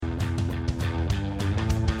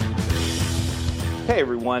Hey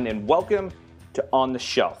everyone, and welcome to On the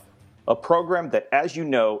Shelf, a program that, as you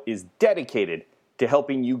know, is dedicated to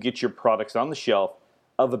helping you get your products on the shelf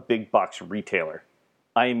of a big box retailer.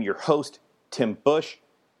 I am your host, Tim Bush,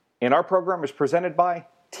 and our program is presented by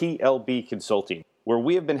TLB Consulting, where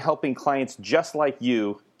we have been helping clients just like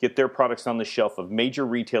you get their products on the shelf of major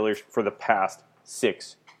retailers for the past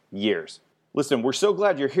 6 years. Listen, we're so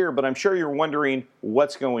glad you're here, but I'm sure you're wondering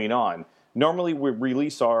what's going on. Normally, we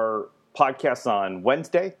release our podcasts on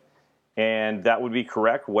Wednesday, and that would be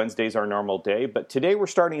correct. Wednesday's our normal day, but today we're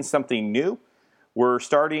starting something new. We're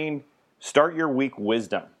starting Start Your Week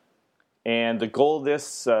Wisdom. And the goal of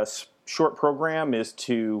this short program is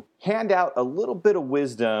to hand out a little bit of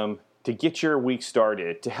wisdom to get your week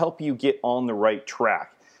started, to help you get on the right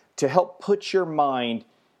track, to help put your mind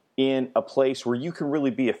in a place where you can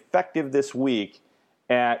really be effective this week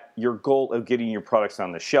at your goal of getting your products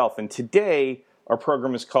on the shelf. And today, our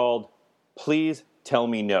program is called Please Tell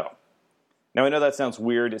Me No. Now, I know that sounds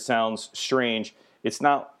weird. It sounds strange. It's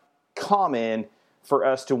not common for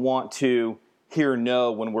us to want to hear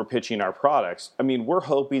no when we're pitching our products. I mean, we're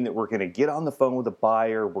hoping that we're going to get on the phone with a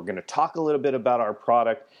buyer, we're going to talk a little bit about our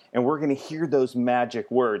product, and we're going to hear those magic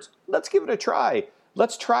words. Let's give it a try.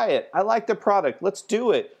 Let's try it. I like the product. Let's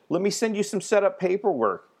do it. Let me send you some setup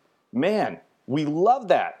paperwork. Man, we love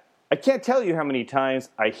that. I can't tell you how many times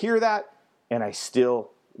I hear that and I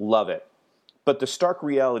still love it. But the stark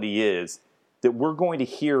reality is that we're going to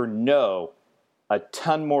hear no a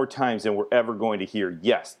ton more times than we're ever going to hear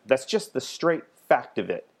yes. That's just the straight fact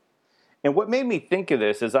of it. And what made me think of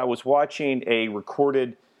this is I was watching a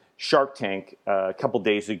recorded Shark Tank a couple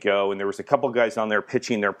days ago, and there was a couple guys on there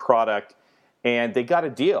pitching their product, and they got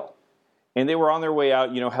a deal. And they were on their way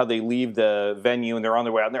out, you know how they leave the venue and they're on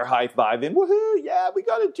their way out and they're high-fiving, woohoo, yeah, we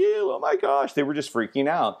got a deal, oh my gosh. They were just freaking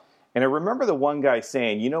out. And I remember the one guy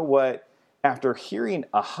saying, you know what, after hearing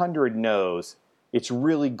 100 no's, it's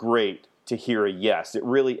really great to hear a yes. It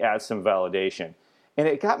really adds some validation. And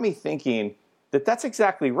it got me thinking that that's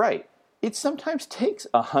exactly right. It sometimes takes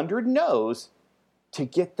 100 no's to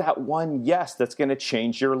get that one yes that's going to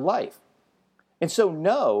change your life. And so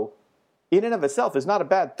no, in and of itself, is not a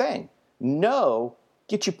bad thing. No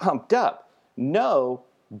gets you pumped up. No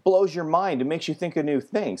blows your mind and makes you think of new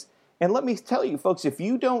things. And let me tell you, folks, if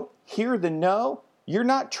you don't hear the no, you're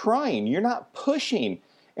not trying. You're not pushing.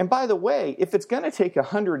 And by the way, if it's going to take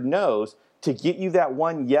 100 no's to get you that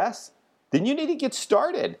one yes, then you need to get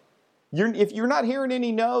started. If you're not hearing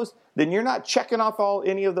any no's, then you're not checking off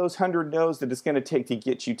any of those 100 no's that it's going to take to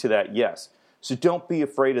get you to that yes. So don't be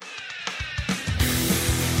afraid of.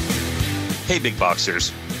 Hey, Big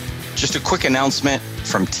Boxers. Just a quick announcement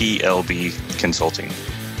from TLB Consulting.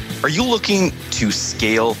 Are you looking to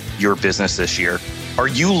scale your business this year? Are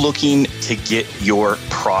you looking to get your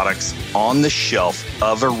products on the shelf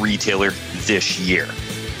of a retailer this year?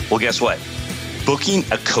 Well, guess what? Booking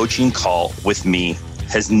a coaching call with me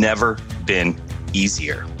has never been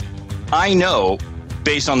easier. I know,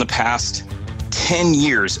 based on the past 10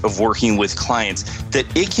 years of working with clients, that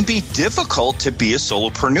it can be difficult to be a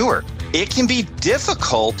solopreneur. It can be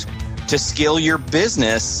difficult to scale your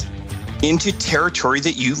business into territory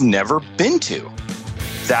that you've never been to.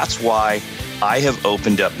 That's why I have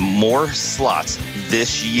opened up more slots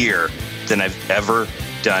this year than I've ever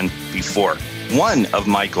done before. One of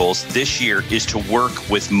my goals this year is to work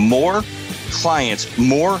with more clients,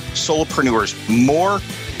 more solopreneurs, more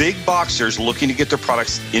big boxers looking to get their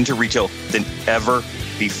products into retail than ever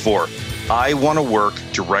before. I want to work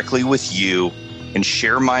directly with you and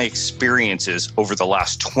share my experiences over the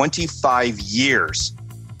last 25 years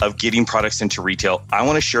of getting products into retail. I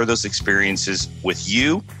want to share those experiences with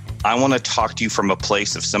you. I want to talk to you from a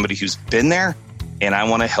place of somebody who's been there, and I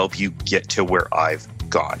want to help you get to where I've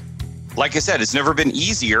gone. Like I said, it's never been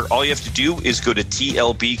easier. All you have to do is go to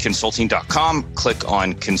tlbconsulting.com, click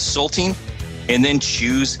on consulting, and then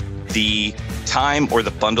choose the time or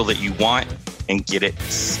the bundle that you want and get it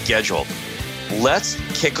scheduled. Let's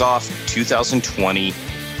kick off 2020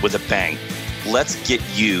 with a bang. Let's get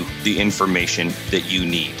you the information that you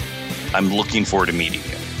need. I'm looking forward to meeting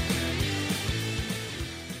you.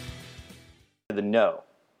 The no.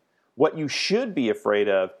 What you should be afraid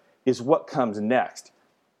of is what comes next.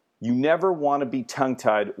 You never want to be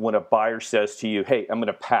tongue-tied when a buyer says to you, hey, I'm going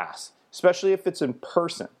to pass, especially if it's in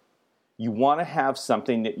person. You want to have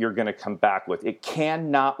something that you're going to come back with. It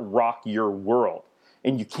cannot rock your world,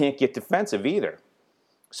 and you can't get defensive either.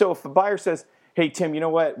 So if a buyer says, hey, Tim, you know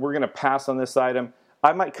what? We're going to pass on this item.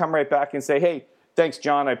 I might come right back and say, hey, thanks,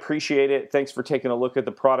 John. I appreciate it. Thanks for taking a look at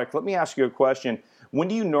the product. Let me ask you a question. When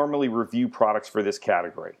do you normally review products for this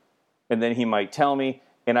category? And then he might tell me,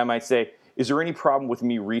 and I might say, Is there any problem with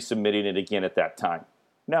me resubmitting it again at that time?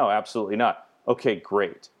 No, absolutely not. Okay,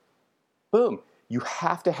 great. Boom. You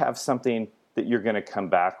have to have something that you're going to come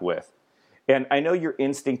back with. And I know your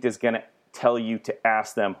instinct is going to tell you to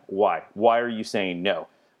ask them why. Why are you saying no?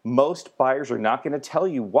 Most buyers are not going to tell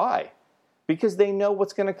you why because they know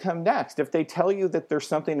what's going to come next. If they tell you that there's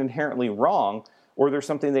something inherently wrong or there's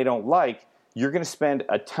something they don't like, you're going to spend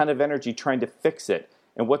a ton of energy trying to fix it.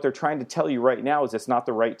 And what they're trying to tell you right now is it's not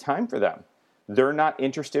the right time for them. They're not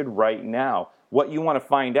interested right now. What you want to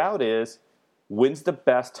find out is when's the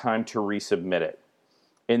best time to resubmit it.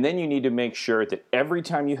 And then you need to make sure that every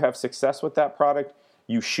time you have success with that product,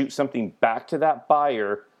 you shoot something back to that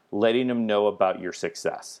buyer, letting them know about your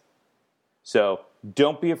success. So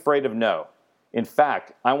don't be afraid of no. In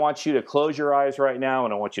fact, I want you to close your eyes right now,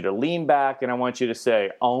 and I want you to lean back, and I want you to say,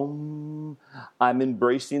 I'm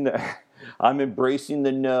embracing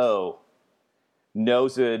the no.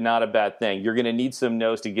 No's not a bad thing. You're going to need some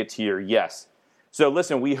no's to get to your yes. So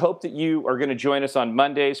listen, we hope that you are going to join us on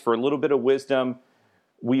Mondays for a little bit of wisdom.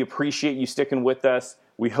 We appreciate you sticking with us.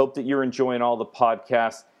 We hope that you're enjoying all the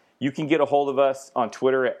podcasts. You can get a hold of us on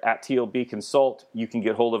Twitter at TLB Consult. You can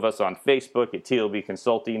get hold of us on Facebook at TLB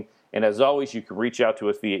Consulting. And as always, you can reach out to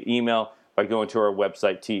us via email by going to our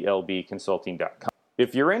website, tlbconsulting.com.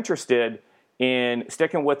 If you're interested in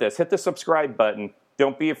sticking with us, hit the subscribe button.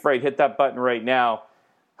 Don't be afraid. Hit that button right now.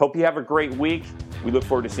 Hope you have a great week. We look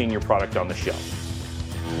forward to seeing your product on the shelf.